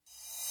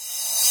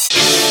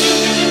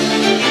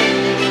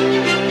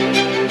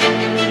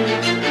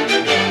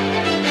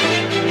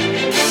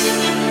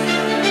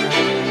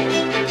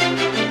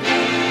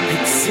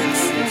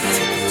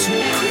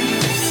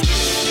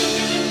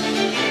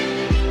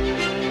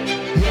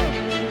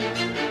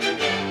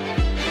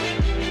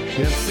You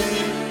know what I'm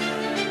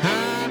saying?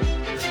 Huh?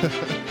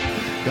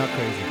 Y'all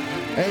crazy.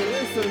 Hey,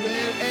 listen,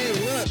 man. Hey,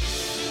 look.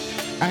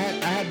 I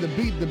had the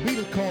beat. The beat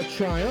is called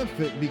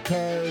Triumphant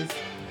because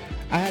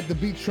I had to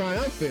be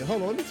triumphant.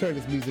 Hold on, let me turn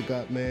this music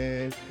up,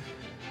 man.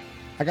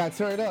 I got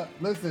turned up.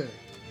 Listen,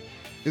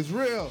 it's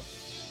real.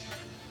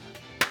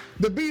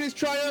 The beat is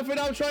triumphant.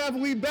 I'm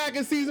triumphant. We back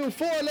in season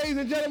 4, ladies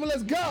and gentlemen.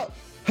 Let's go.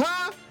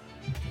 Huh?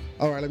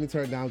 All right, let me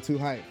turn it down. I'm too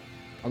hype.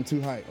 I'm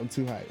too hype.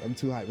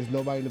 There's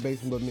nobody in the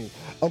basement but me.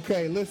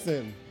 Okay,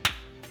 listen.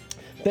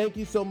 Thank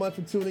you so much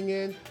for tuning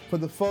in. For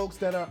the folks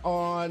that are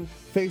on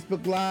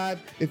Facebook Live,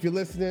 if you're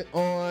listening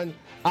on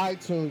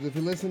iTunes, if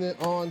you're listening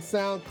on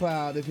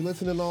SoundCloud, if you're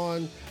listening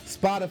on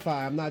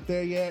Spotify, I'm not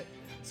there yet.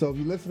 So if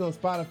you listen on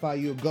Spotify,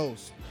 you're a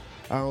ghost.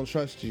 I don't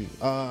trust you.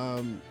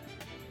 But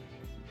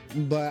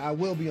I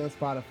will be on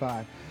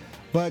Spotify.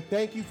 But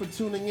thank you for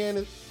tuning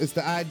in. It's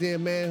the Idea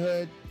of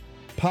Manhood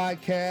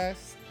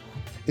podcast.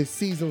 It's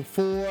season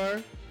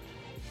 4.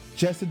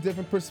 Just a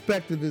different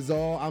perspective is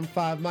all. I'm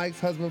Five Mike's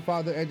husband,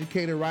 father,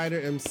 educator,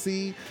 writer,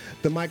 MC.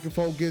 The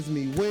microphone gives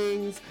me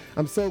wings.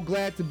 I'm so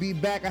glad to be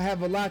back. I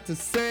have a lot to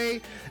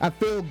say. I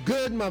feel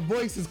good. My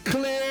voice is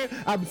clear.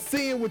 I'm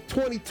seeing with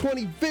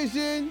 2020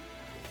 vision.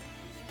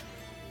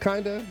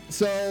 Kinda.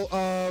 So,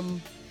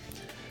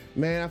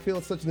 man, I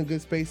feel such in a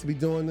good space to be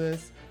doing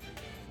this.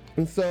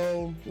 And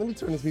so, let me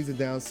turn this music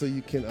down so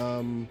you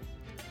can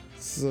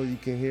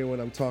hear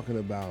what I'm talking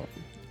about.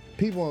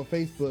 People on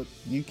Facebook,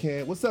 you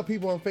can't. What's up,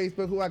 people on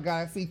Facebook? Who I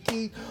got? I see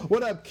Keith.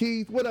 What up,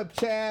 Keith? What up,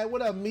 Chad?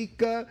 What up,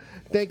 Mika?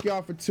 Thank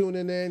y'all for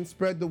tuning in.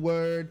 Spread the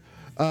word.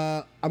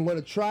 I'm going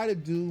to try to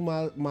do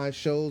my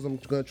shows. I'm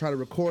going to try to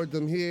record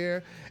them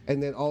here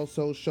and then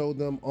also show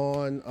them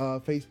on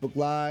Facebook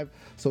Live.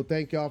 So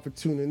thank y'all for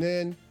tuning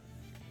in.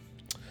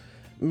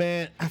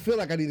 Man, I feel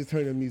like I need to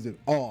turn the music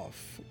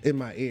off in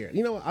my ear.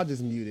 You know what? I'll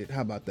just mute it.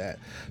 How about that?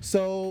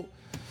 So,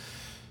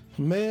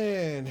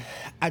 man,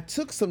 I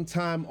took some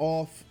time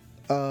off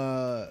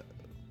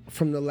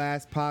from the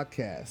last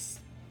podcast.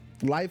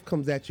 Life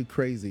comes at you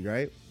crazy,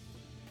 right?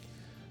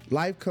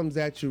 Life comes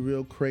at you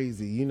real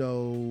crazy. You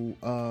know,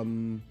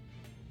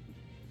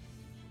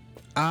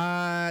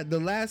 the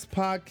last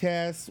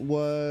podcast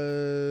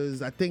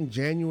was, I think,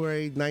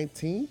 January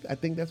 19th. I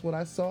think that's what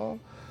I saw.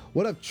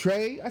 What up,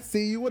 Trey? I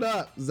see you. What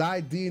up?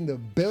 Zaidi in the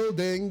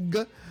building.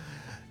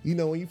 You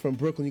know, when you're from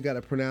Brooklyn, you got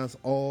to pronounce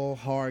all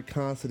hard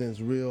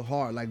consonants real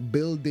hard, like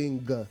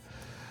building.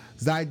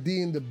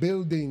 Zaidi in the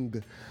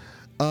building.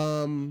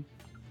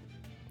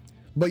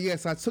 But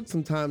yes, I took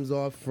some times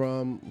off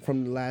from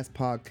the last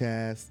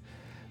podcast,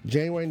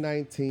 January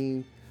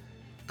 19th,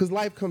 because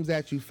life comes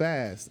at you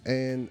fast.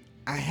 And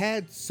I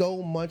had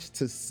so much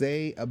to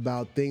say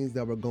about things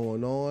that were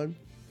going on,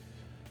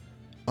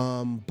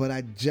 but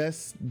I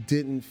just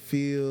didn't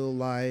feel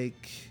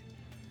like,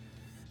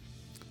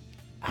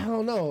 I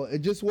don't know, it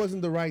just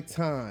wasn't the right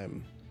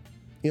time.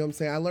 You know what I'm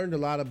saying?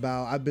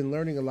 I've been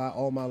learning a lot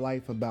all my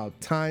life about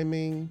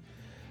timing,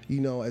 you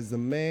know, as a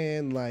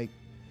man. Like,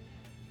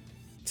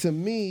 to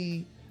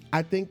me,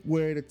 I think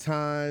we're at a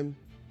time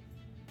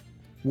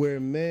where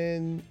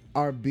men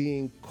are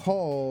being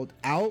called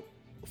out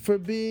for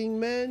being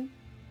men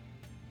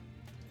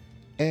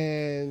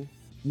and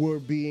we're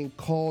being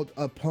called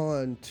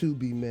upon to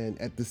be men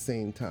at the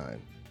same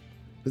time.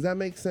 Does that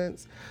make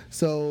sense?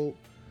 So,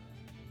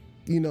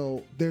 you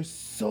know, there's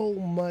so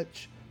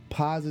much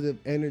positive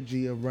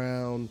energy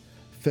around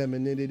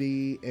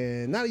femininity,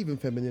 and not even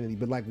femininity,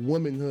 but like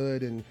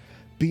womanhood and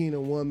being a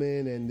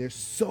woman, and there's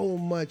so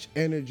much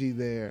energy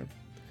there.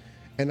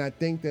 And I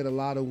think that a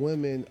lot of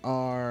women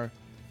are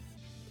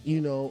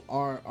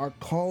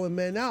calling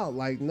men out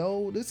like,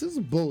 no, this is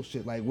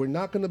bullshit. Like, we're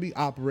not going to be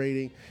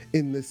operating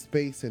in this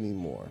space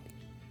anymore.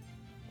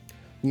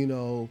 You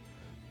know,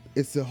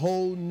 it's a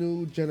whole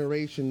new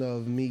generation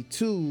of Me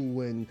Too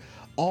and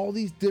all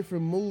these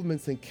different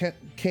movements and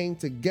came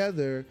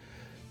together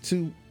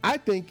to, I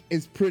think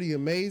it's pretty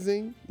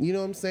amazing, you know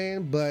what I'm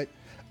saying? But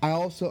I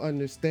also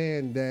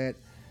understand that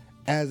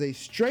as a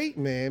straight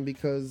man,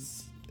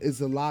 because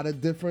it's a lot of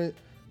different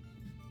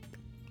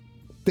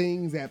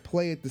things at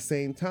play at the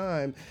same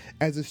time,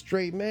 as a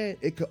straight man,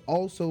 it could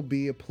also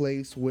be a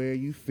place where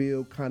you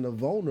feel kind of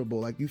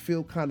vulnerable. Like, you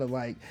feel kind of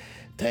like,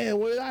 damn,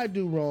 what did I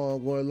do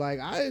wrong? Or like,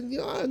 I had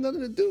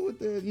nothing to do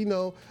with it, you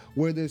know,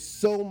 where there's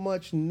so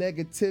much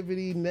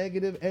negativity,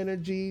 negative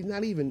energy,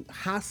 not even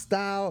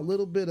hostile, a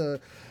little bit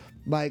of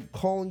like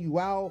calling you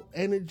out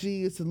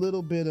energy. It's a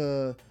little bit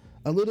of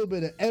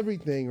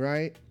everything,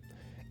 right?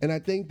 And I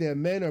think that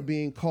men are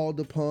being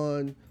called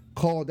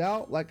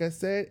out, like I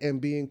said,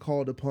 and being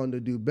called upon to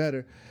do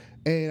better.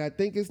 And I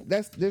think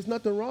there's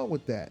nothing wrong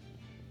with that.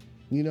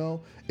 You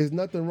know, there's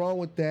nothing wrong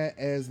with that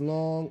as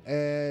long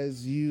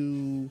as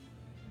we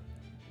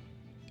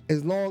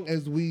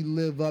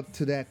live up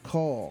to that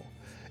call,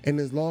 and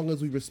as long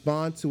as we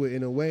respond to it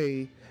in a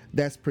way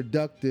that's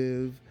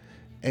productive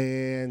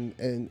and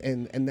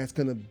that's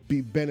going to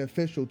be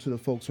beneficial to the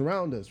folks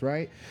around us,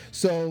 right?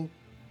 So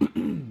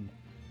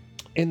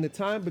in the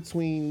time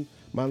between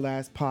my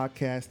last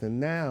podcast and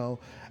now,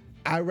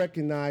 I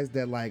recognized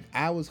that like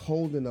I was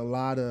holding a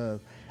lot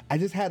of, I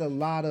just had a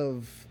lot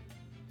of,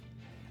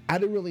 I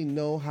didn't really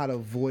know how to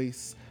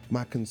voice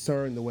my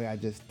concern the way I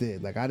just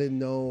did. Like I didn't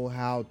know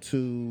how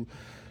to,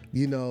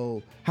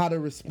 how to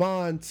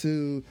respond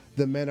to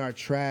the men are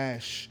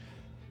trash,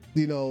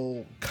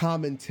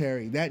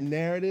 commentary, that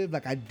narrative.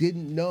 Like I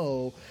didn't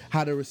know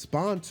how to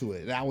respond to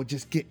it. And I would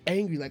just get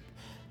angry, like,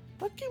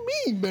 what do you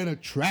mean men are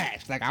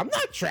trash? Like I'm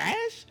not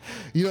trash.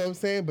 You know what I'm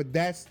saying? But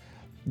that's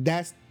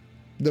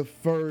the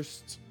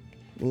first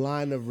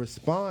line of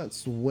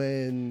response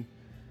when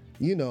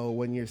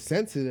when you're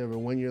sensitive, or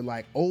when you're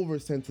like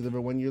oversensitive,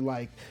 or when you're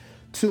like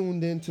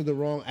tuned into the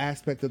wrong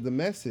aspect of the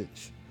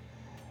message.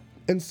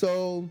 And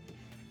so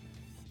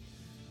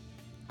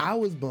I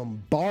was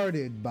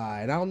bombarded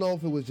by it. I don't know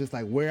if it was just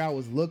like where I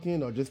was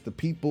looking or just the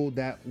people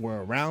that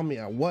were around me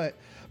or what,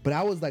 but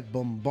I was like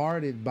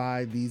bombarded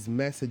by these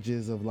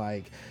messages of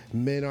like,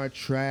 men are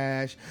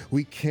trash,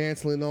 we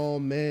canceling all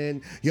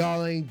men,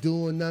 y'all ain't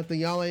doing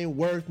nothing, y'all ain't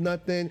worth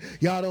nothing,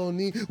 y'all don't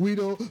need, we,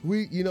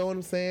 you know what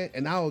I'm saying?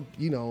 And I'll,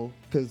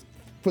 because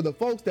for the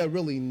folks that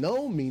really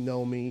know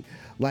me,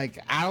 like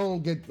I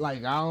don't get,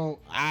 like I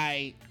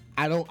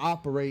don't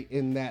operate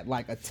in that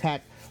like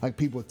attack, like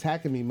people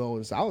attacking me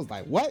mode. So I was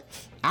like, what?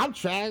 I'm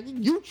trash,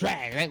 you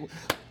trash. Like,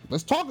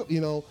 let's talk,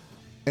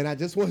 And I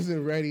just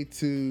wasn't ready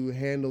to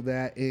handle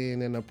that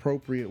in an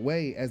appropriate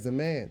way as a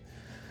man.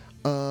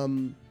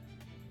 And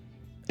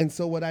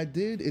so what I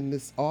did in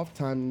this off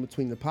time in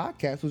between the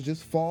podcasts was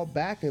just fall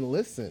back and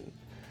listen.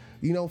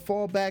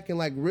 Fall back and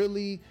like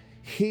really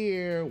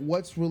hear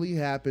what's really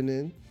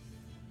happening.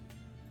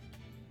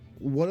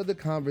 What are the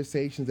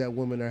conversations that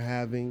women are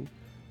having?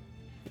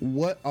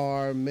 What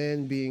are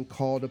men being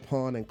called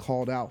upon and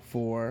called out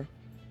for?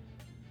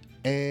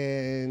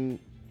 And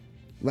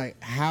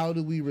like, how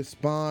do we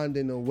respond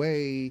in a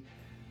way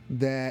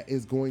that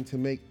is going to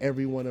make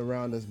everyone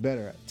around us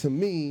better? To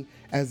me,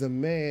 as a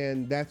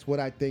man, that's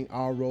what I think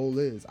our role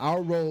is.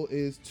 Our role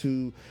is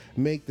to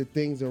make the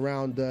things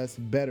around us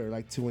better,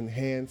 like to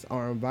enhance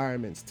our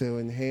environments, to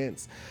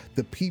enhance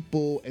the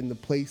people and the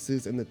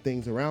places and the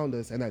things around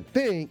us. And I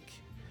think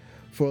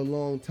for a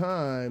long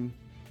time,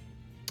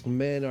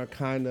 men are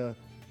kind of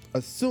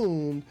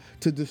assumed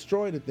to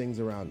destroy the things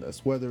around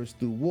us, whether it's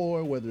through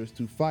war, whether it's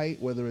through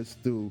fight, whether it's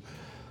through,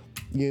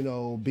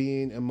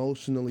 being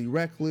emotionally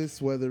reckless,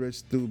 whether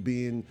it's through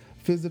being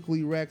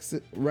physically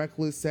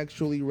reckless,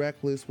 sexually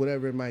reckless,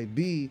 whatever it might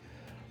be.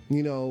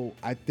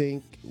 I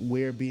think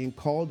we're being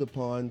called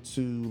upon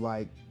to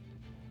like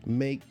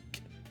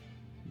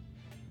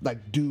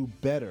do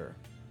better.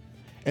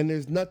 And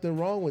there's nothing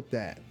wrong with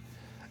that.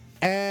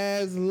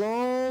 As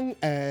long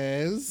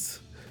as,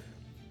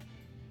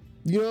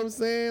 you know what I'm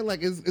saying?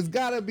 Like it's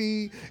gotta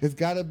be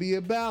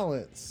a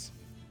balance.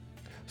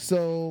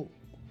 So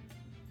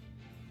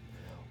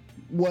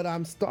what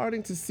I'm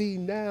starting to see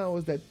now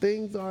is that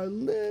things are a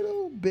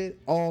little bit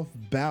off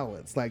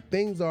balance. Like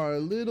things are a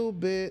little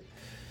bit,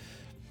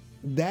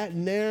 that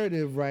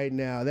narrative right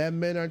now, that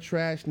men are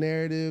trash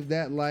narrative,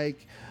 that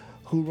like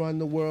who run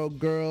the world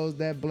girls,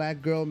 that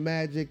black girl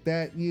magic,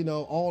 that,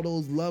 all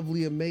those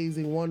lovely,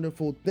 amazing,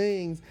 wonderful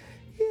things.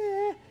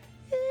 Yeah,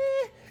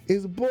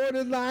 is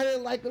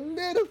borderline like a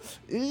little,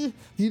 you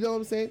know what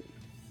I'm saying?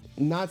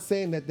 Not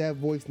saying that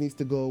voice needs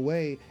to go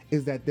away,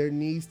 is that there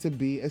needs to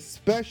be,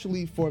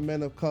 especially for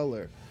men of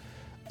color,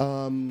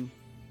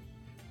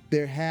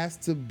 there has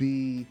to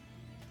be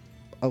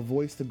a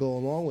voice to go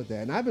along with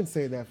that. And I've been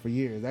saying that for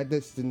years. That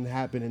just didn't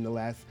happen in the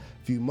last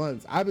few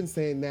months. I've been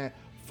saying that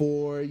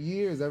for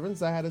years, ever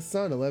since I had a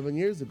son 11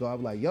 years ago.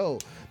 I'm like, yo,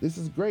 this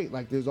is great.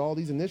 Like there's all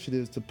these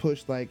initiatives to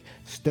push like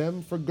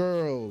STEM for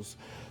girls,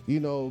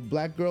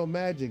 black girl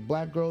magic,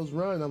 black girls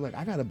run. I'm like,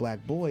 I got a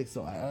black boy,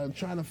 so I'm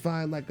trying to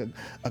find like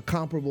a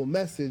comparable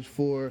message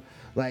for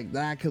like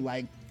that I could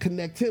like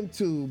connect him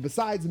to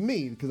besides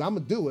me, because I'm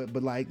gonna do it.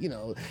 But like,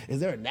 is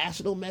there a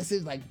national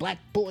message like black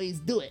boys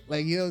do it?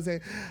 Like, you know what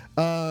I'm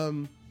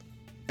saying?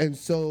 And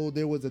so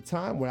there was a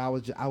time where I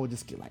would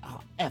just get like,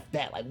 oh, F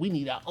that. Like we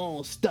need our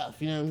own stuff.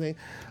 You know what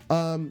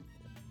I'm saying?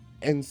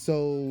 And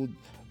so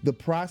the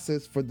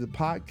process for the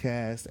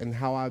podcast and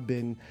how I've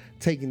been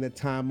taking the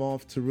time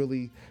off to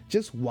really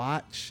just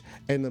watch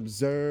and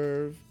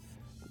observe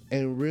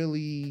and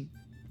really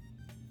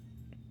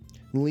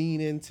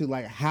lean into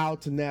like how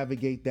to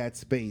navigate that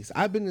space.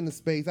 I've been in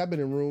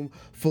a room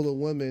full of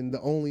women, the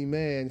only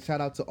man.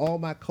 Shout out to all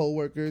my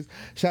coworkers.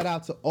 Shout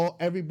out to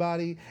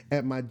everybody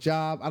at my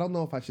job. I don't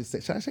know if I should say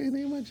the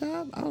name of my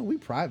job? We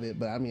private,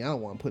 but I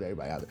don't want to put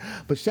everybody out there.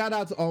 But shout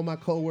out to all my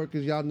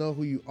coworkers. Y'all know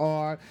who you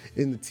are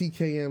in the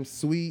TKM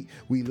suite.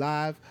 We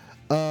live.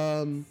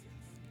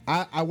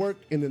 I work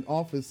in an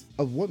office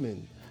of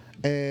women,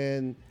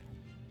 and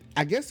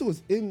I guess it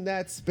was in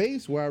that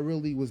space where I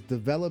really was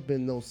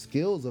developing those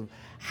skills of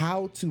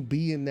how to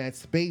be in that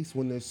space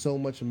when there's so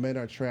much men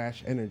are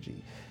trash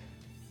energy.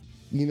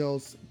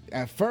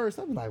 At first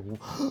I'm like,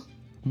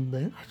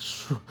 men are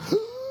trash.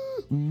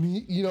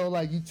 Me,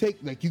 like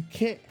you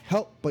can't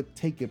help but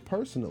take it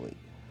personally.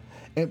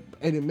 And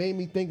it made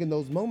me think in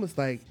those moments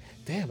like,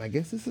 damn, I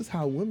guess this is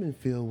how women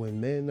feel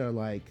when men are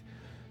like,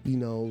 you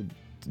know,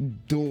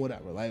 doing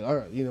whatever. Like,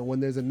 or, you know, when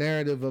there's a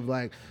narrative of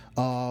like,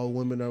 oh,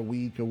 women are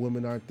weak or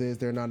women aren't this,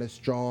 they're not as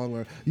strong,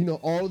 or, you know,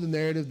 all of the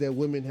narratives that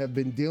women have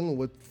been dealing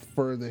with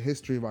for the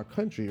history of our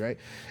country, right?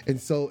 And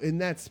so in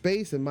that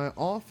space in my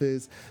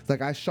office, it's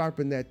like I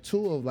sharpen that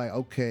tool of like,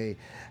 okay,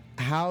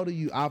 how do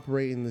you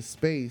operate in this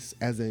space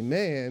as a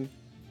man?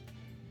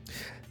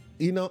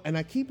 You know, and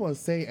I keep on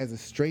saying as a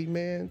straight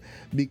man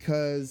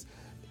because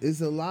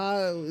it's a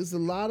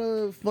lot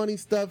of funny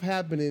stuff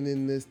happening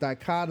in this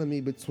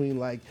dichotomy between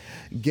like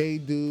gay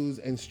dudes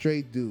and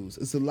straight dudes.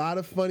 It's a lot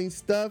of funny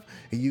stuff,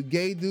 and you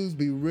gay dudes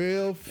be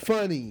real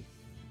funny.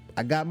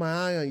 I got my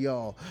eye on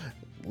y'all.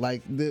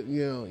 Like, you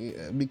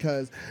know,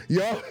 because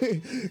y'all,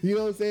 you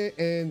know what I'm saying?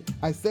 And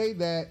I say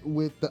that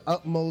with the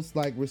utmost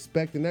like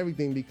respect and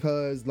everything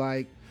because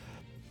like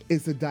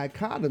it's a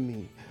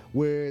dichotomy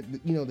where,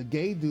 you know, the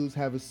gay dudes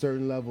have a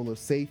certain level of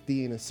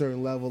safety and a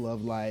certain level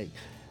of like,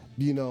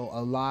 you know,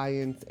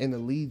 alliance and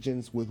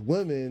allegiance with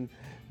women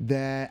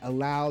that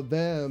allow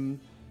them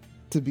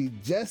to be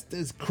just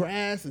as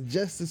crass,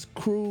 just as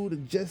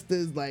crude, just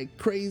as like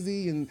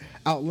crazy and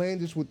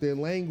outlandish with their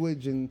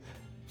language and,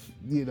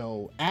 you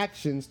know,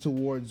 actions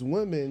towards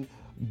women.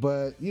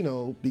 But, you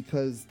know,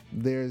 because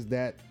there's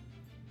that,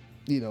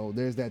 you know,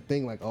 there's that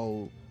thing like,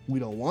 oh, we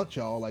don't want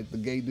y'all, like the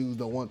gay dudes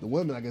don't want the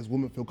women. I guess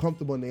women feel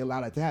comfortable and they allow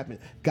that to happen.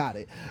 Got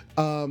it.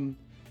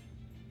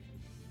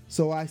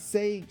 So I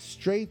say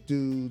straight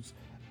dudes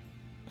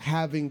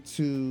having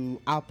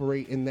to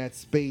operate in that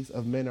space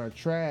of men are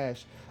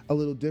trash a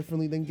little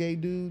differently than gay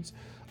dudes.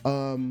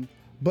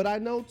 But I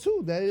know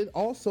too that it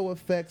also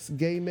affects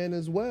gay men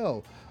as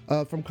well.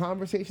 From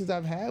conversations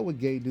I've had with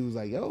gay dudes,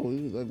 like, yo,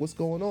 like, what's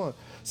going on?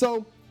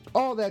 So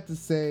all that to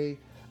say,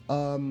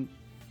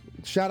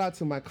 shout out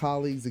to my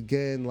colleagues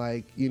again,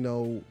 like, you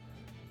know,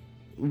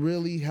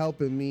 really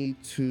helping me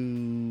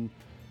to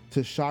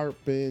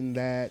sharpen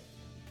that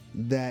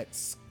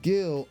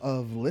skill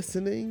of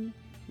listening.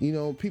 You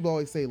know, people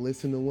always say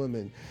listen to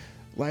women.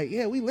 Like,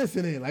 yeah, we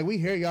listening. Like, we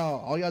hear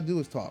y'all. All y'all do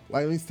is talk.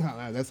 Like, at least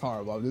that's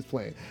horrible. I'm just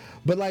playing.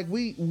 But like,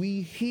 we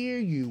hear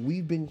you.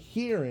 We've been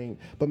hearing,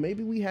 but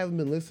maybe we haven't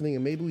been listening,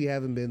 and maybe we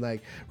haven't been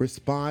like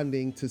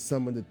responding to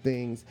some of the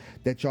things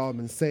that y'all have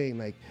been saying.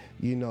 Like,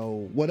 you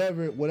know,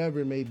 whatever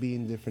it may be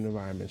in different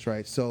environments,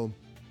 right? So,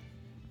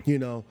 you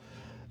know,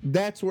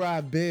 that's where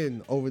I've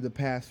been over the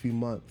past few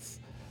months.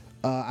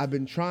 I've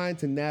been trying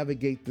to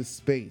navigate the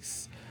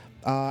space.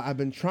 I've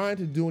been trying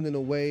to do it in a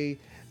way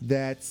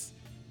that's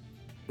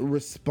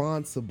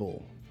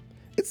responsible.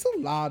 It's a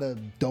lot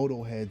of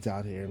dodo heads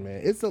out here,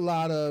 man. It's a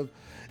lot of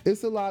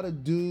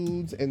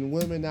dudes and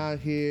women out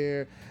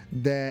here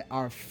that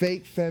are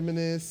fake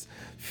feminist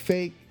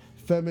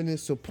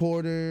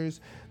supporters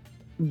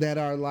that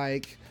are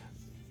like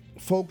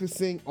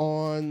focusing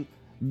on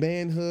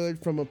manhood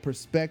from a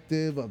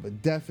perspective of a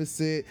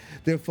deficit.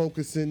 They're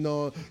focusing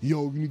on,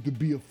 yo, you need to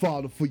be a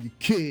father for your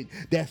kid.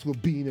 That's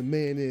what being a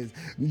man is.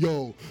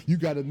 Yo, you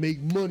gotta make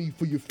money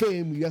for your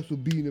family. That's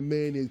what being a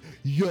man is.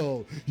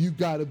 Yo, you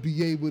gotta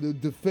be able to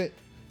defend.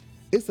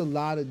 It's a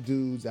lot of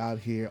dudes out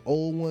here,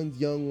 old ones,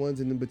 young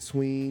ones, and in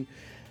between.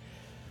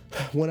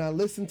 When I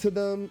listen to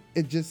them,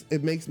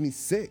 it makes me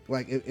sick.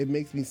 Like, it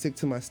makes me sick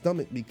to my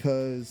stomach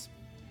because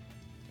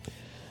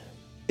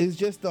it's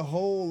just a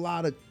whole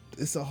lot of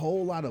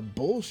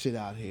bullshit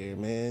out here,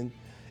 man.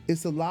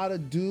 It's a lot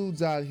of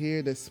dudes out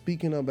here that's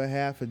speaking on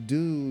behalf of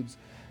dudes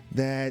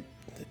that,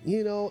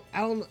 you know,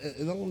 I don't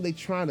know if they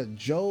trying to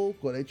joke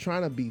or they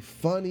trying to be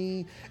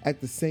funny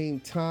at the same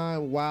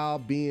time while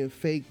being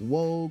fake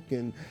woke.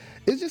 And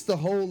it's just a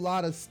whole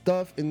lot of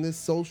stuff in this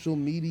social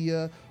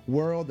media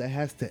world that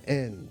has to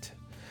end.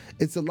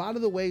 It's a lot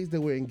of the ways that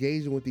we're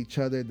engaging with each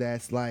other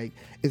that's like,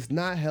 it's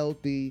not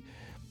healthy.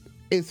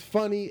 It's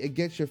funny, it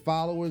gets your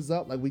followers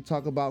up. Like, we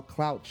talk about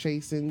clout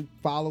chasing,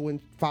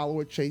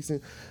 follower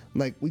chasing.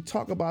 Like, we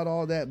talk about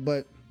all that,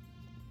 but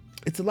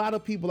it's a lot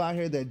of people out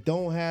here that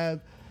don't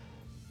have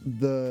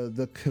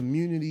the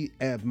community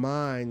at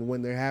mind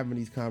when they're having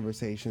these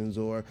conversations,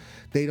 or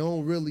they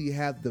don't really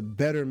have the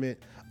betterment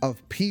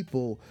of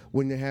people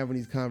when they're having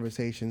these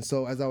conversations.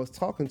 So as I was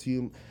talking to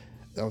you,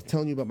 I was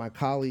telling you about my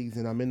colleagues,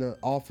 and I'm in an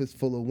office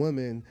full of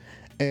women,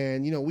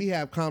 and, you know, we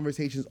have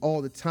conversations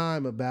all the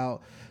time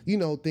about, you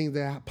know, things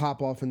that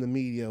pop off in the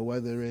media,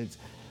 whether it's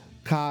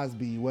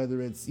Cosby,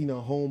 whether it's, you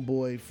know,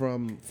 Homeboy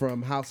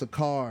from House of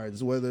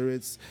Cards, whether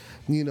it's,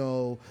 you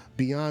know,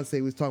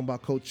 Beyonce was talking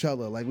about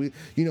Coachella. Like,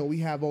 we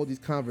have all these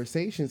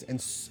conversations,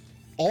 and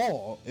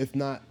all, if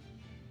not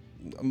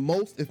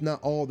most, if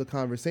not all the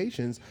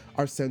conversations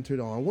are centered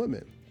on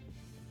women.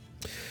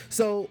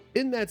 So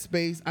in that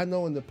space, I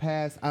know in the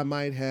past I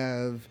might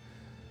have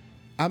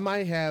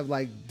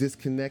like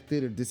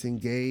disconnected or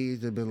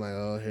disengaged or been like,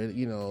 oh,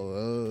 you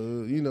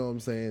know what I'm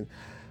saying.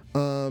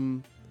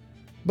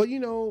 But, you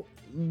know,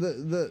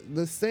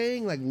 the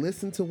saying like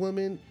listen to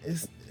women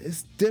is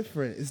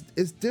different.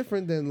 It's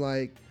different than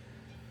like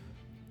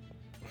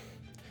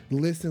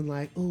listen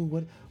like, ooh,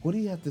 what do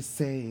you have to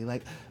say?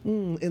 Like,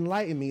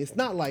 enlighten me. It's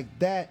not like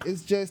that.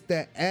 It's just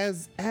that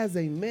as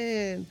a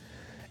man,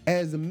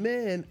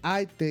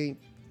 I think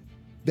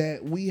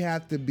that we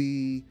have to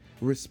be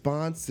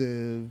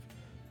responsive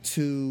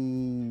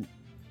to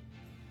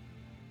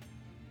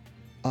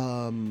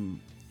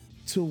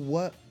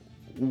what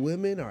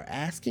women are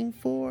asking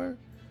for,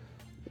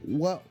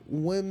 what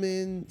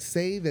women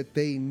say that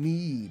they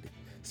need.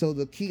 So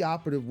the key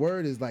operative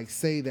word is like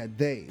say that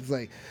they. It's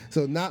like,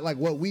 so not like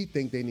what we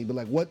think they need, but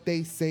like what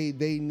they say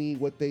they need,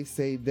 what they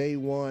say they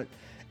want,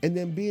 and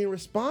then being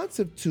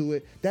responsive to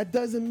it. That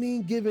doesn't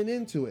mean giving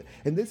into it.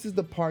 And this is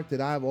the part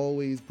that I've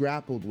always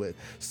grappled with.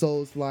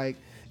 So it's like,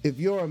 if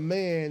you're a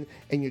man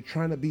and you're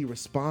trying to be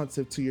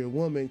responsive to your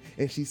woman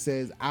and she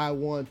says, I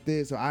want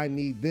this or I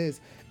need this,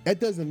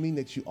 that doesn't mean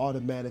that you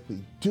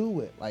automatically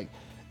do it. Like,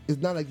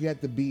 it's not like you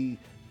have to be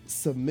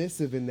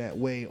submissive in that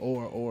way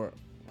or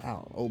I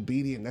don't know,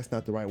 obedient, that's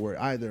not the right word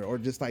either, or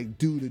just like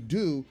do to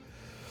do.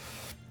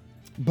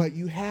 But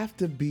you have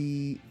to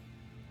be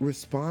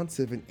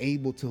responsive and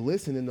able to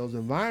listen in those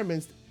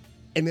environments.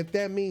 And if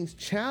that means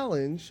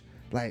challenge,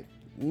 like,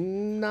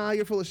 nah,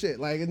 you're full of shit.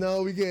 Like,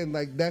 no, again,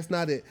 like, that's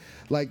not it.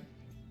 Like,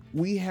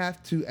 we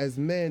have to, as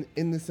men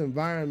in this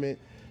environment,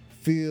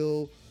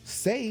 feel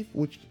safe,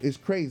 which is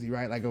crazy,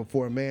 right? Like,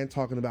 for a man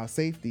talking about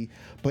safety.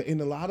 But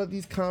in a lot of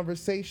these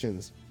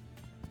conversations,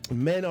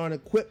 men aren't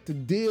equipped to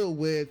deal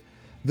with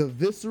the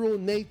visceral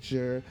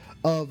nature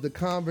of the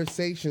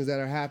conversations that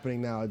are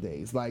happening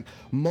nowadays. Like,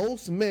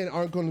 most men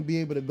aren't going to be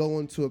able to go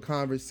into a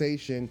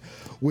conversation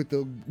with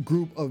a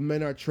group of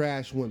men are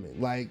trash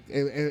women, like,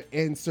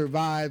 and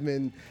survive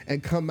and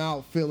come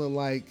out feeling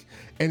like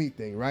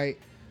anything, right?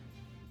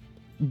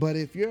 But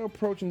if you're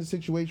approaching the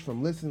situation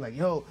from listening, like,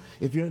 yo,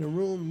 if you're in a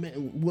room,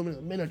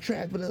 men are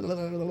trash, blah, blah,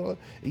 blah, blah, blah,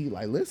 and you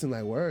like, listen,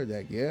 like, word,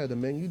 like, yeah, the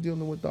men you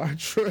dealing with are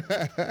trash.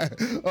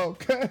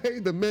 Okay,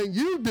 the men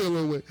you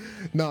dealing with.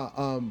 Nah,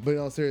 but in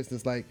all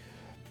seriousness, like,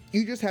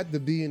 you just have to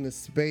be in the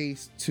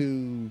space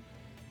to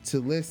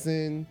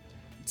listen,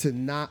 to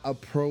not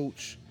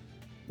approach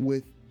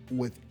with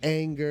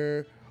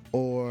anger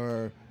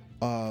or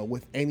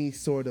with any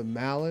sort of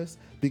malice,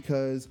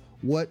 because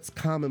what's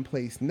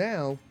commonplace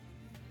now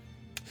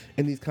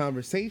in these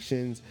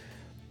conversations,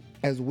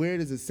 as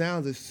weird as it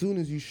sounds, as soon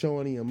as you show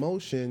any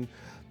emotion,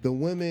 the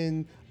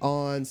women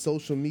on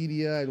social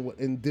media and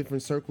in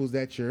different circles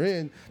that you're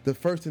in, the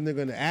first thing they're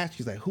going to ask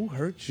you is like, who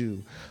hurt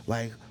you?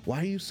 Like, why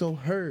are you so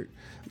hurt?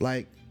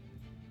 Like,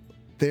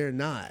 they're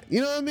not.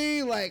 You know what I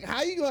mean? Like,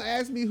 how you going to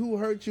ask me who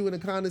hurt you in a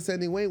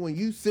condescending way when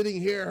you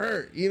sitting here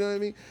hurt? You know what I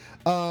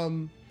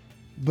mean?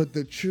 But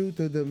the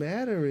truth of the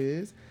matter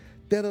is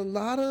that a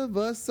lot of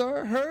us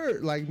are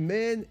hurt, like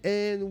men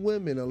and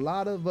women. A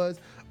lot of us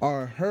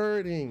are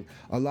hurting.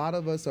 A lot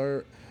of us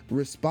are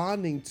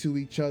responding to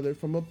each other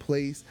from a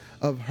place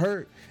of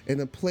hurt and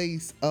a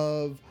place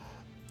of,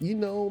 you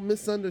know,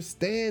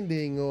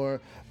 misunderstanding or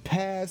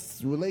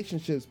past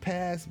relationships,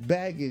 past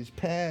baggage,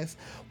 past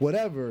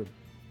whatever.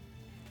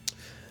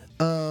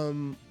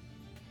 And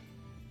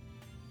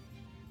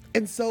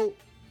so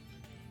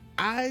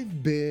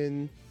I've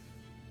been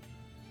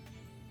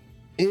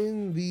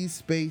in these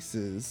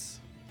spaces,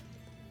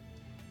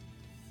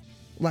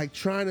 like,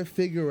 trying to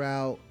figure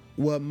out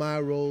what my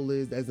role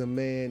is as a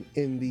man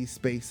in these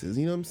spaces.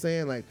 You know what I'm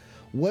saying? Like,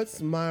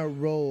 what's my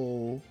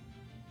role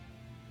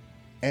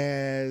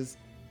as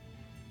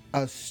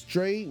a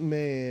straight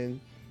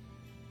man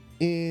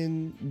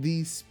in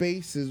these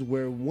spaces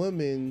where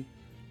women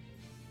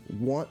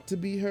want to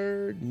be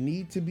heard,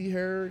 need to be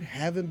heard,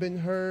 haven't been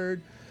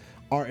heard,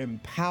 are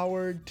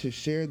empowered to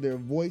share their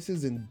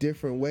voices in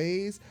different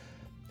ways?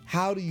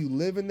 How do you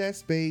live in that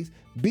space,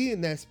 be in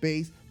that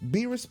space,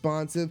 be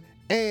responsive,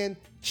 and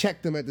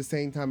check them at the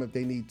same time if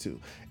they need to?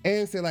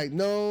 And say like,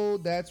 no,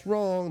 that's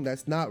wrong,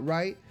 that's not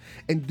right.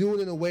 And do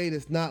it in a way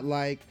that's not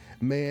like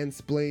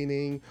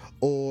mansplaining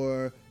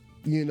or,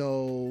 you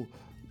know,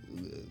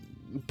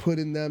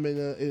 putting them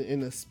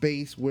in a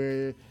space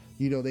where,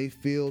 you know, they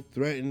feel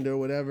threatened or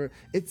whatever.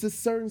 It's a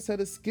certain set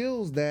of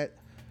skills that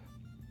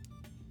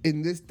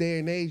in this day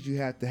and age you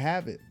have to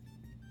have it.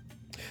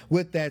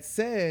 With that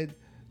said,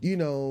 you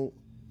know,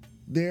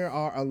 there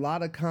are a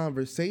lot of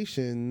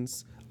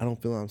conversations. I don't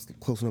feel I'm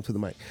close enough to the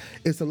mic.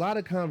 It's a lot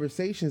of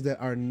conversations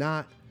that are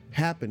not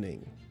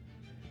happening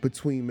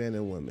between men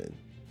and women.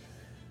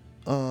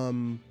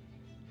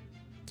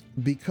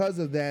 Because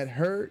of that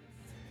hurt,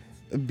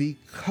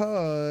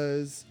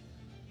 because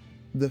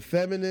the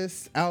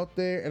feminists out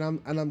there,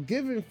 and I'm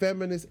giving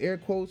feminists air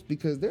quotes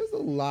because there's a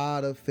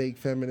lot of fake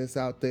feminists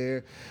out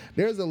there.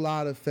 There's a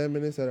lot of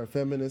feminists that are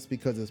feminists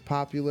because it's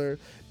popular,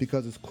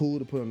 because it's cool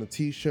to put on a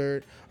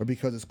t-shirt, or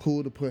because it's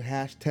cool to put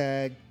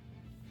hashtag.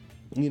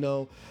 You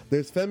know,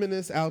 there's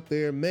feminists out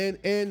there, men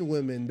and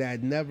women,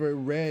 that never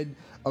read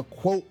a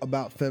quote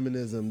about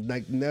feminism,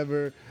 like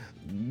never,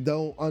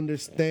 don't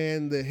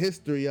understand the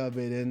history of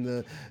it and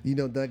the, you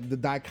know, the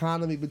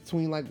dichotomy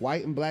between like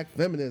white and black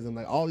feminism,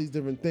 like all these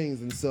different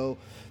things. And so,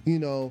 you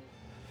know,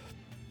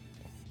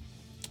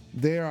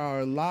 there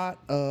are a lot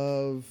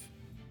of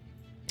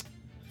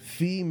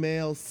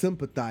female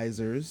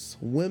sympathizers,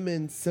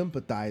 women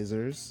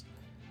sympathizers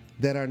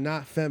that are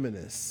not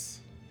feminists.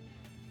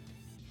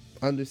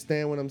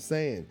 Understand what I'm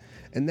saying?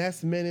 And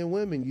that's men and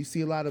women. You see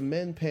a lot of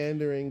men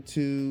pandering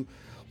to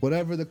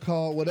whatever the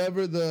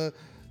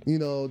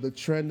the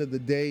trend of the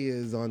day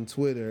is on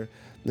Twitter,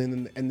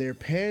 and they're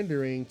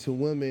pandering to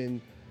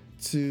women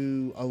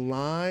to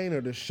align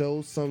or to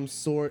show some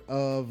sort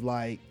of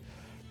like,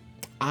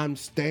 I'm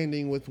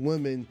standing with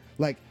women.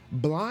 Like,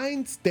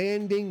 blind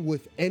standing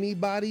with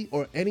anybody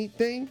or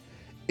anything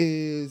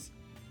is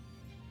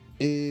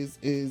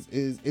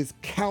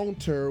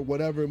counter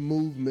whatever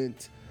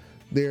movement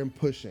they're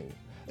pushing.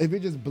 If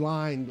you're just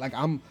blind, like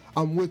I'm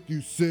with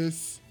you,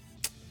 sis.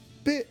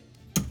 Bit,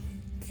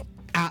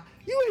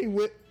 you ain't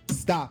with.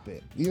 Stop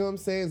it. You know what I'm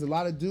saying? There's a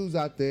lot of dudes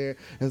out there.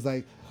 There's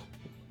like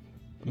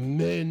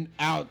men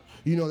out,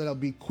 that'll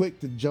be quick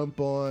to jump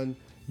on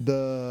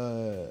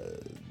the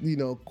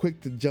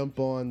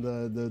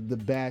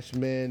bash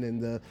men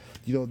and the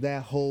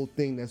that whole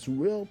thing that's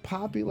real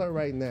popular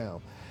right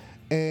now.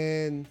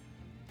 And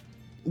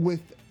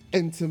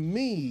to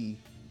me,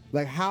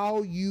 like,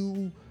 how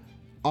you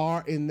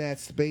are in that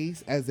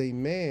space as a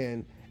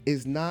man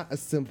is not a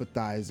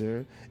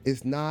sympathizer.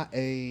 It's not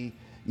a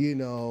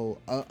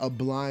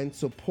blind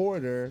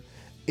supporter.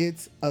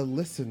 It's a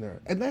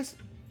listener. And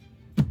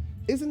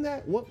isn't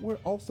that what we're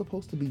all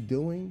supposed to be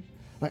doing?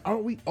 Like,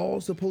 aren't we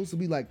all supposed to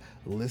be like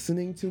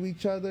listening to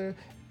each other,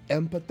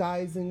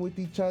 empathizing with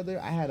each other?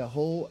 I had a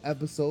whole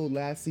episode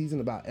last season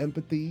about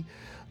empathy,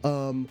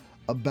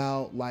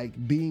 about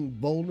like being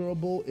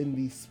vulnerable in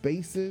these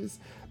spaces.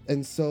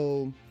 And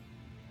so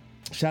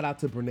shout out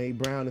to Brene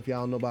Brown. If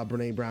y'all know about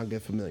Brene Brown,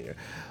 get familiar.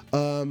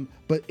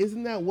 But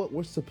isn't that what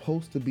we're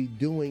supposed to be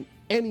doing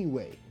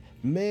anyway?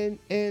 Men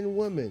and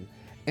women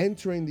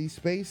entering these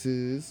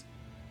spaces,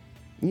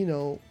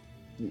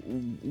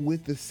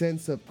 with the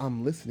sense of,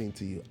 I'm listening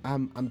to you.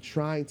 I'm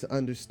trying to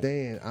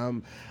understand.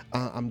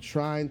 I'm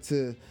trying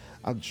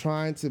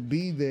to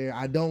be there.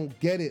 I don't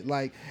get it.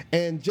 Like,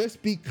 and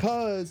just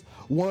because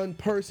one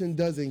person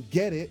doesn't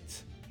get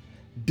it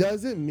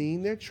doesn't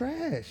mean they're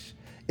trash.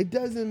 It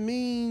doesn't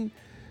mean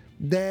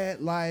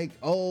that, like,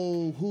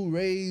 oh, who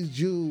raised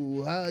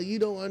you? You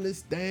don't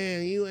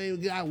understand. You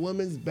ain't got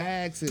women's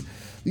backs. And,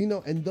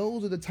 and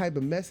those are the type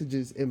of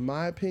messages, in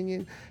my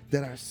opinion,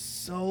 that are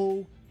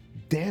so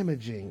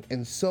damaging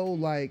and so,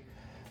 like,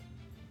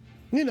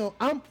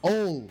 I'm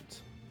old.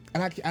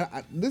 And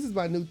I this is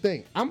my new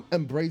thing. I'm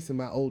embracing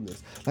my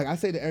oldness. Like I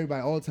say to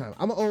everybody all the time,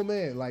 I'm an old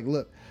man. Like,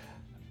 look,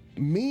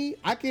 me,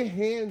 I can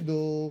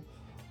handle,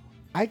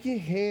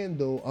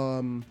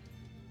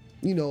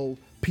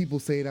 people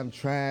saying I'm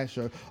trash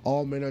or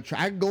all men are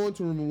trash. I can go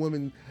into a room of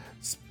women,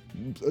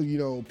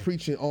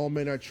 preaching all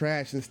men are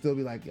trash and still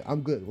be like,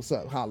 I'm good. What's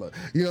up? Holla.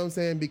 You know what I'm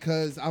saying?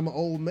 Because I'm an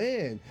old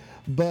man.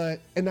 But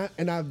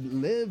I've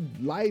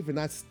lived life and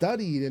I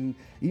studied and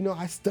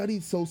I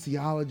studied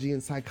sociology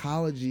and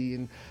psychology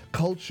and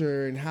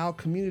culture and how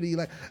community,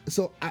 like,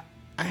 so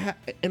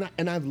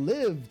I've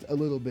lived a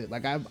little bit.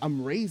 Like,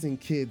 I'm raising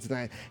kids and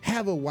I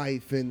have a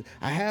wife and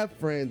I have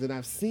friends and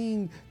I've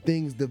seen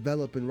things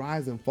develop and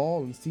rise and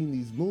fall and seen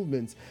these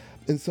movements.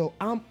 And so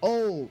I'm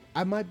old.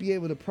 I might be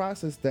able to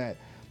process that.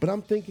 But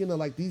I'm thinking of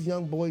like these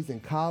young boys in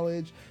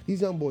college,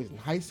 these young boys in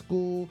high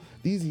school,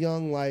 these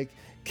young like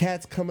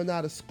cats coming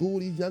out of school,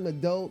 these young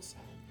adults,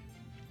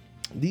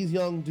 these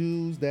young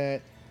dudes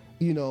that,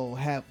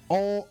 have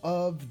all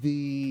of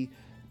the,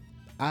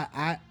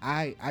 I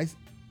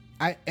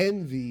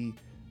envy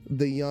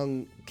the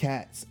young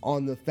cats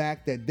on the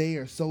fact that they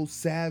are so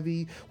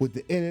savvy with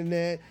the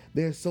internet.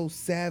 They're so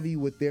savvy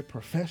with their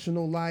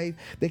professional life.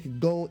 They could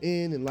go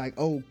in and like,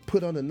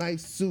 put on a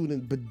nice suit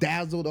and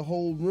bedazzle the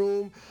whole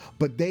room,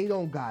 but they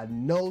don't got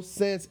no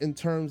sense in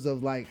terms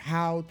of like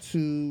how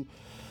to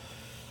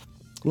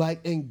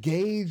like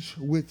engage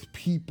with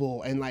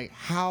people and like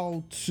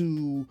how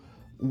to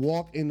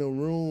walk in the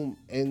room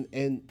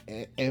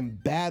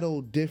and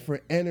battle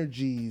different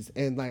energies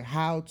and like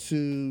how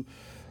to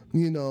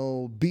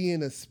be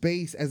in a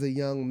space as a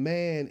young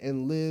man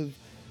and live.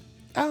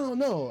 I don't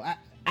know.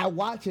 I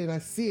watch it and I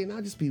see it and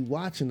I'll just be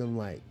watching them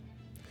like,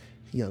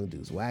 young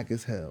dudes whack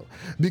as hell,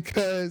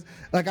 because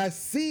like I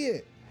see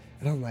it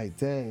and I'm like,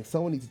 dang,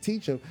 someone needs to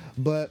teach them.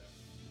 But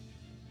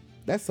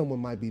that someone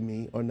might be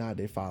me or not,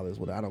 their fathers,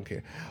 whatever, I don't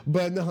care.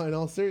 But no, in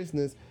all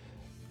seriousness,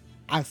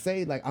 I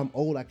say like I'm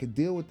old, I could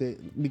deal with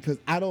it, because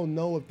I don't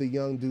know if the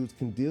young dudes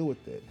can deal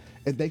with it.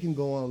 If they can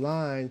go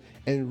online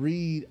and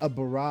read a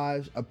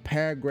barrage, a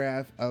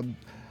paragraph, a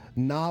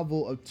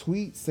novel, a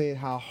tweet saying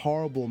how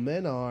horrible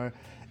men are,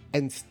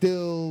 and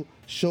still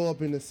show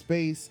up in a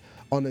space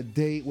on a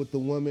date with the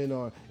woman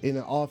or in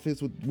an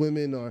office with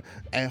women or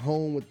at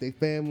home with their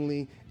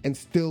family and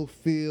still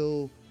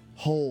feel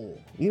whole.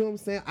 You know what I'm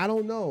saying? I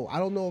don't know. I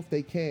don't know if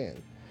they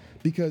can,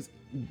 because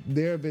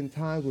there have been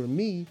times where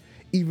me,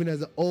 even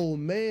as an old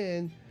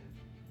man,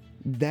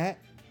 that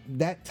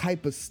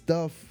type of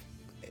stuff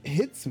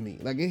hits me.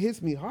 Like, it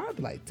hits me hard.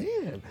 Like,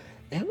 damn,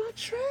 am I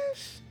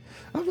trash?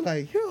 I'm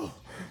like, yo,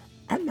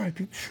 I might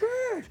be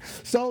trash.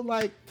 So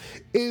like,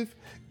 if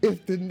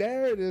the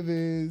narrative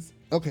is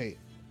okay,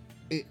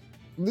 it,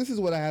 this is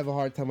what I have a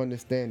hard time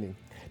understanding.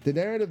 The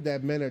narrative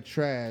that men are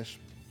trash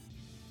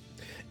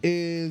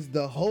is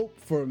the hope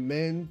for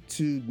men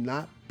to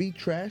not be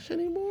trash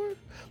anymore.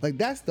 Like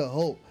that's the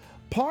hope.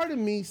 Part of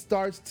me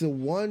starts to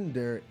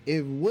wonder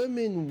if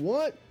women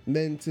want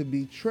men to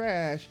be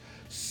trash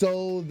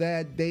so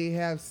that they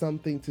have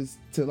something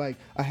to like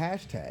a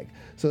hashtag,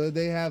 so that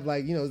they have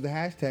like, you know, the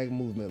hashtag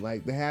movement,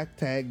 like the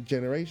hashtag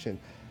generation.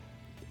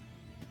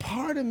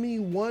 Part of me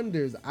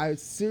wonders, I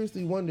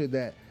seriously wonder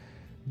that,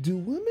 do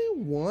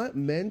women want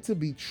men to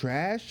be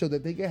trash so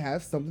that they can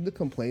have something to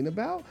complain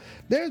about?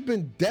 There's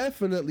been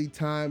definitely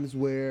times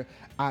where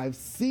I've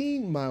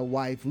seen my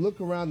wife look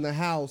around the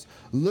house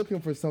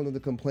looking for something to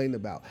complain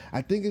about.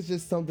 I think it's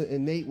just something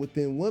innate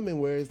within women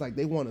where it's like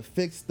they want to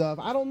fix stuff.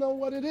 I don't know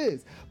what it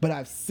is, but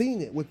I've seen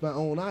it with my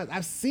own eyes.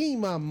 I've seen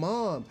my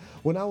mom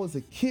when I was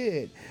a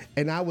kid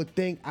and I would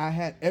think I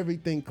had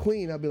everything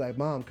clean. I'd be like,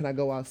 Mom, can I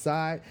go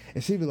outside?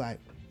 And she'd be like,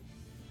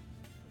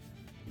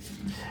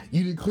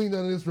 you didn't clean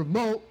none of this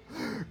remote.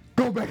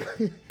 Go back.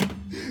 You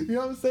know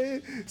what I'm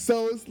saying?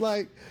 So it's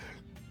like,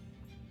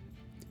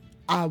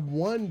 I'm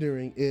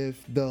wondering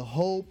if the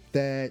hope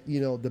that,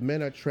 you know, the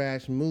men are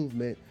trash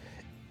movement,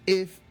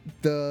 if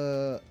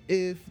the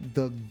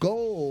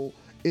goal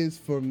is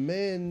for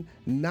men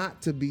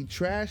not to be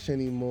trash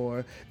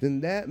anymore, then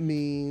that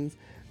means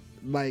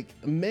like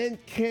men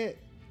can't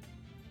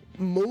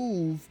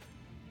move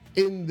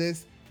in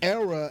this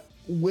era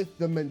with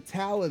the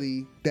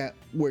mentality that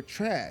we're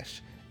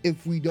trash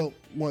if we don't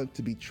want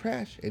to be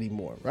trash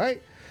anymore,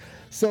 right?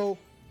 So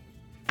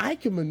I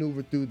can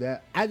maneuver through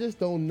that. I just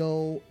don't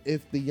know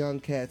if the young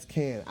cats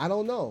can. I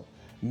don't know.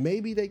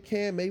 Maybe they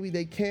can, maybe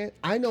they can't.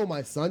 I know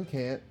my son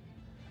can't.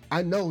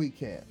 I know he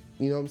can't.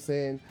 You know what I'm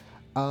saying?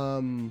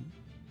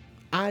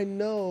 I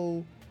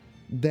know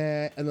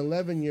that an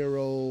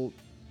 11-year-old,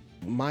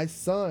 my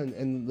son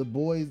and the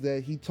boys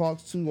that he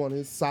talks to on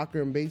his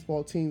soccer and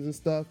baseball teams and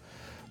stuff,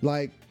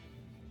 like,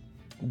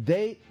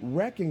 they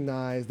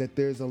recognize that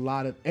there's a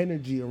lot of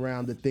energy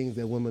around the things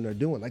that women are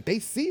doing. Like, they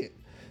see it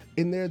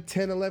in their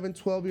 10, 11,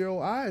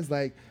 12-year-old eyes.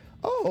 Like,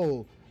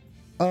 oh,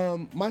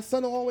 my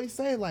son will always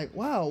say, like,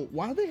 wow,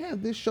 why do they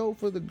have this show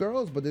for the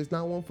girls, but there's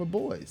not one for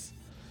boys?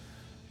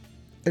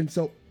 And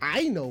so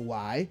I know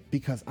why,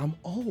 because I'm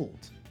old.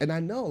 And I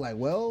know, like,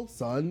 well,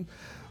 son,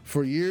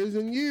 for years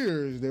and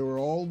years, there were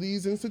all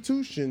these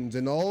institutions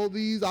and all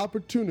these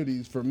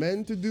opportunities for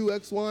men to do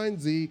X, Y, and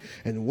Z,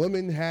 and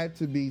women had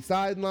to be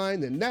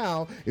sidelined, and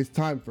now it's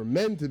time for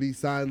men to be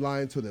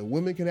sidelined so that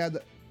women can have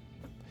the...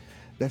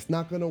 That's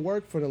not going to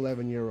work for an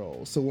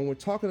 11-year-old. So when we're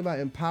talking about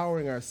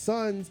empowering our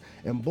sons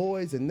and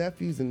boys and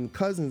nephews and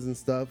cousins and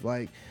stuff,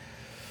 like,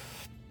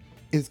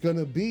 it's going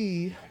to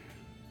be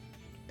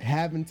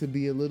having to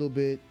be a little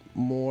bit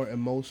more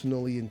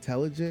emotionally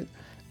intelligent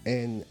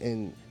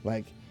and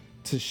like,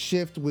 to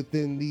shift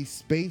within these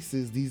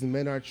spaces, these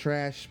men are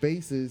trash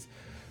spaces,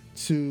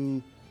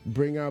 to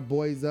bring our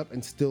boys up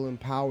and still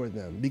empower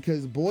them,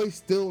 because boys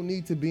still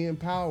need to be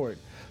empowered.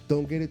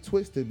 Don't get it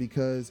twisted,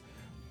 because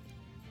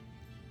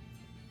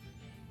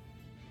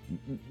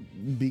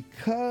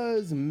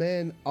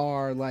men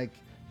are like,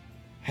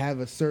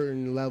 have a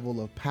certain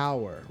level of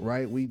power,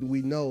 right? We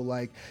know,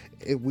 like,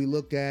 if we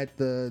look at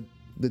the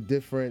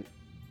different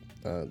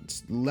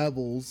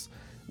levels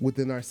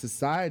within our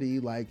society,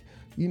 like,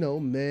 you know,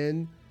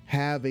 men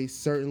have a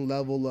certain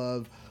level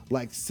of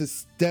like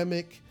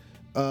systemic,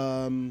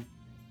 have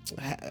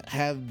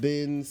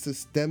been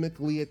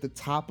systemically at the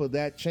top of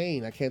that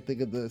chain. I can't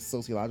think of the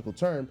sociological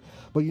term,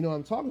 but you know what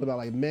I'm talking about.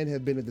 Like, men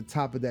have been at the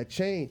top of that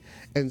chain.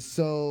 And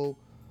so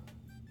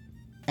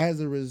as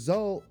a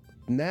result,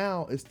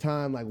 now it's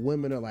time, like,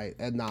 women are like,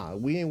 nah,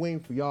 we ain't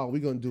waiting for y'all.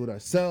 We're going to do it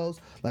ourselves.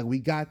 Like, we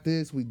got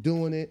this, we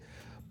doing it.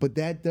 But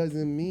that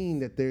doesn't mean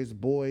that there's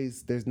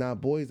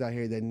not boys out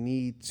here that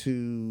need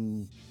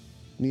to,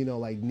 you know,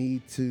 like,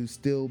 need to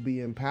still be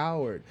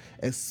empowered,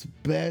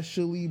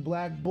 especially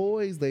black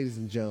boys, ladies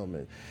and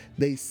gentlemen.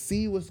 They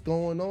see what's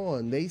going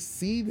on. They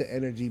see the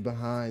energy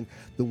behind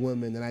the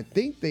women, and I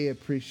think they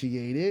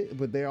appreciate it,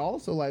 but they're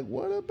also like,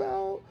 what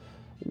about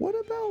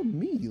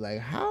me? Like,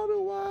 how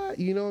do I,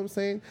 you know what I'm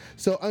saying?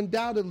 So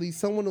undoubtedly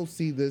someone will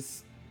see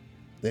this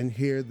and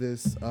hear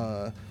this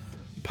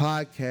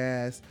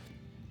podcast,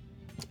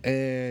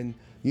 and,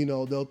 you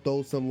know, they'll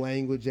throw some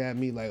language at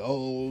me like,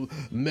 oh,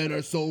 men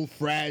are so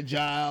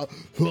fragile,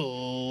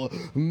 oh,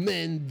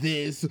 men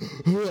this,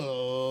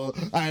 oh,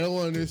 I don't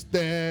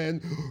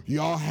understand,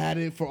 y'all had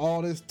it for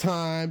all this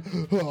time,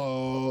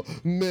 oh,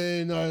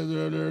 men are,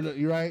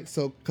 you're right.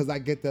 So, because I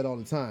get that all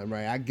the time,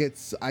 right? I get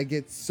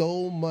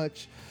so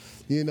much,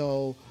 you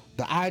know,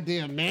 the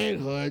idea of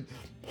manhood,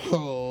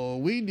 oh,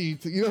 we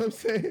need to, you know what I'm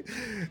saying?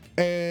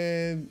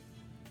 And,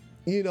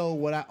 you know,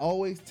 what I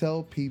always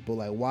tell people,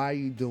 like, why are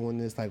you doing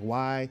this? Like,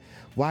 why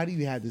do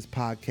you have this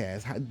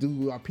podcast?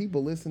 Are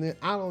people listening?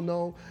 I don't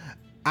know.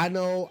 I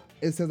know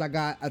it says I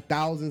got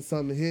 1,000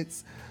 something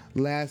hits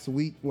last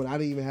week when I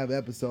didn't even have an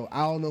episode.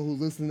 I don't know who's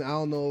listening. I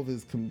don't know if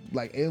it's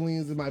like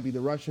aliens. It might be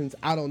the Russians.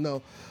 I don't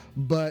know.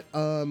 But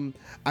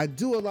I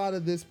do a lot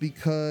of this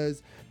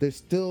because there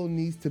still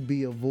needs to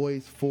be a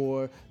voice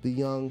for the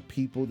young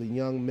people, the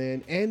young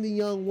men, and the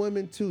young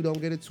women too.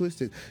 Don't get it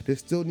twisted. There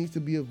still needs to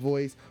be a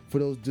voice for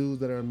those dudes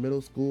that are in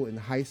middle school and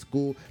high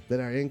school, that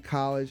are in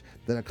college,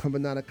 that are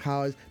coming out of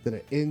college, that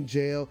are in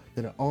jail,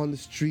 that are on the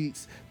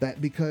streets.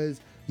 That because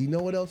you know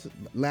what else?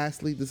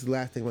 Lastly, this is the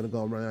last thing I'm gonna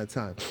go. I'm running out of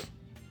time.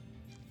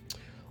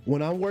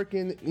 When I'm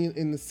working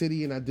in the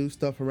city and I do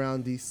stuff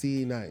around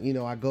DC, and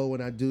I go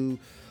and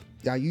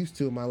I used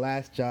to in my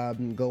last job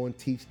and go and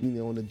teach,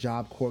 in the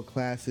Job Corps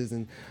classes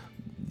and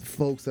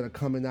folks that are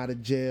coming out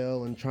of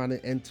jail and trying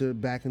to enter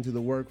back into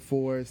the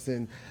workforce.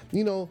 And,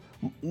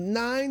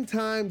 9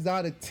 times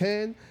out of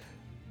 10,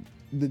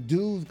 the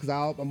dudes, because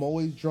I'm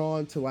always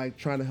drawn to like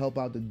trying to help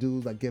out the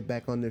dudes like get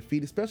back on their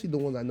feet, especially the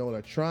ones I know that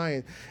are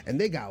trying,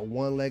 and they got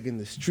one leg in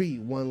the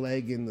street, one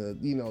leg in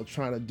the,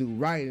 trying to do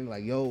right, and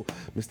like, yo,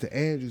 Mr.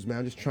 Andrews, man,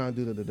 I'm just trying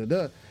to do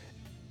da-da-da-da.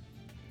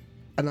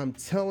 And I'm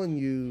telling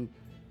you,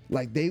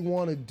 like, they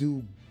want to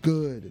do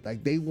good.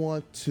 Like, they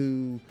want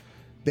to,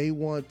 they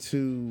want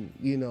to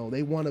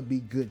be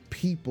good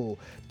people.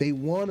 They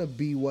want to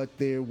be what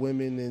their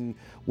women and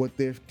what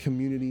their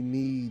community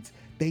needs.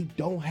 They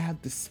don't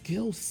have the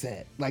skill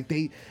set. Like,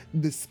 and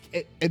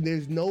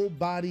there's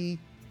nobody,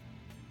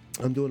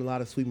 I'm doing a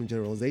lot of sweeping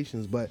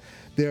generalizations, but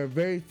there are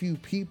very few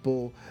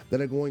people that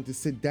are going to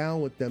sit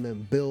down with them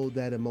and build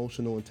that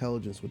emotional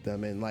intelligence with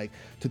them and like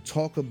to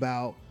talk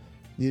about,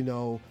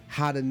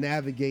 how to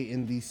navigate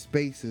in these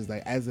spaces.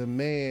 Like, as a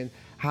man,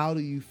 how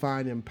do you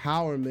find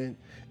empowerment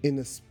in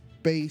a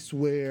space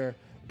where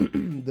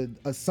the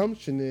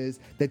assumption is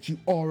that you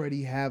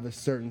already have a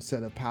certain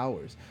set of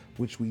powers,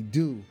 which we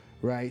do,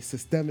 right?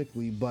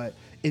 Systemically, but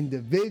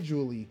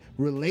individually,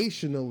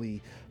 relationally,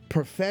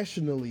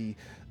 professionally,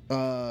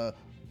 a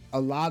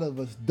lot of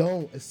us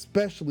don't,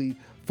 especially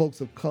folks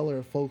of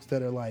color, folks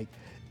that are like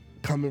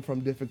coming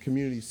from different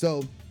communities.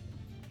 So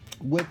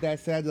with that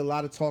said, I did a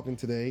lot of talking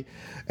today,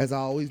 as I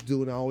always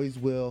do and I always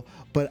will,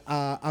 but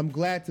I'm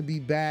glad to be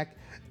back.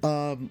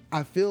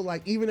 I feel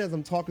like even as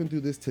I'm talking through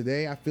this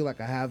today, I feel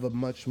like I have a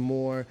much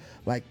more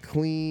like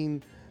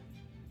clean,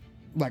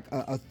 like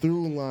a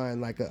through line,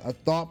 like a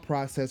thought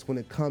process when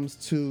it comes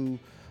to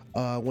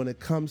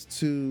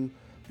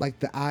like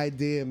the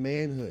idea of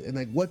manhood and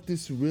like what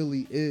this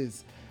really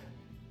is.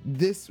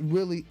 This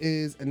really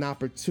is an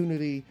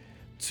opportunity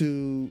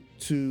to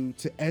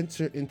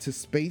enter into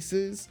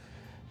spaces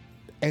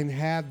and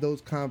have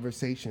those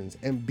conversations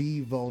and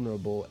be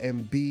vulnerable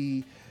and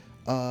be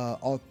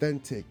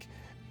authentic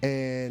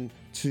and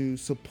to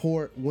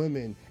support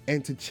women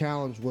and to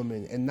challenge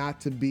women and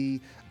not to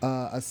be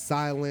a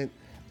silent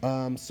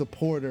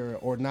supporter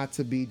or not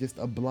to be just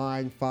a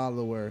blind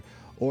follower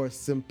or a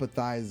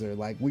sympathizer.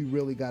 Like, we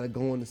really got to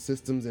go into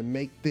systems and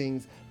make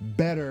things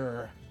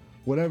better,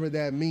 whatever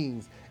that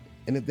means.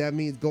 And if that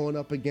means going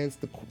up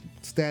against the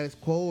status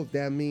quo, if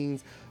that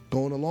means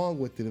going along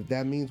with it, if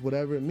that means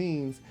whatever it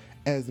means,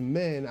 as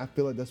men, I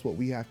feel like that's what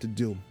we have to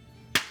do.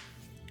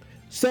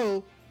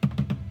 So,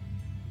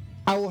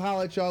 I will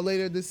holler at y'all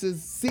later. This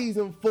is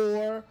season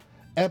 4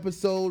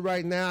 episode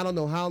right now. I don't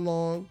know how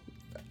long.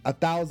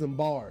 1,000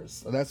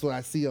 bars. So that's what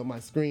I see on my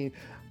screen.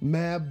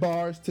 Mad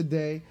bars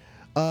today.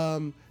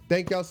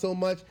 Thank y'all so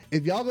much.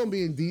 If y'all gonna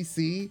be in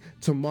DC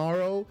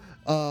tomorrow,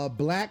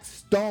 Black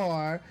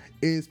Star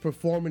is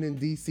performing in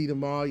DC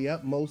tomorrow.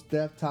 Yep, Mos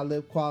Def,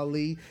 Talib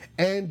Kweli,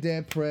 and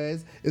Dead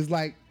Prez. It's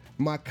like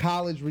my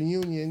college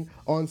reunion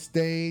on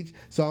stage,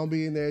 so I'll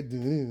be in there.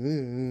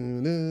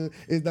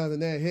 It's nothing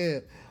that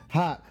hip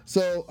hot.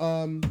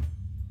 So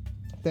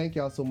thank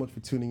y'all so much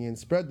for tuning in.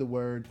 Spread the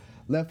word.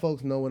 Let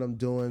folks know what I'm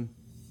doing.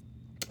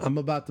 I'm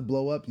about to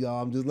blow up,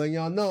 y'all. I'm just letting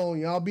y'all know.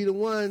 Y'all be the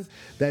ones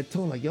that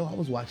told like, yo, I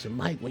was watching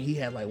Mike when he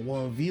had like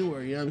 1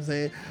 viewer, you know what I'm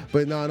saying?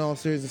 But no, in all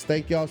seriousness,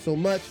 thank y'all so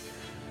much.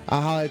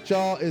 I'll holler at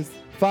y'all. It's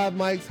 5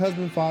 Mics,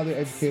 husband, father,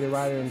 educator,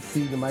 writer, and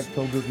MC. The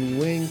microphone gives me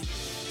wings.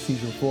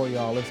 Season 4,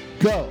 y'all. Let's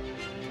go.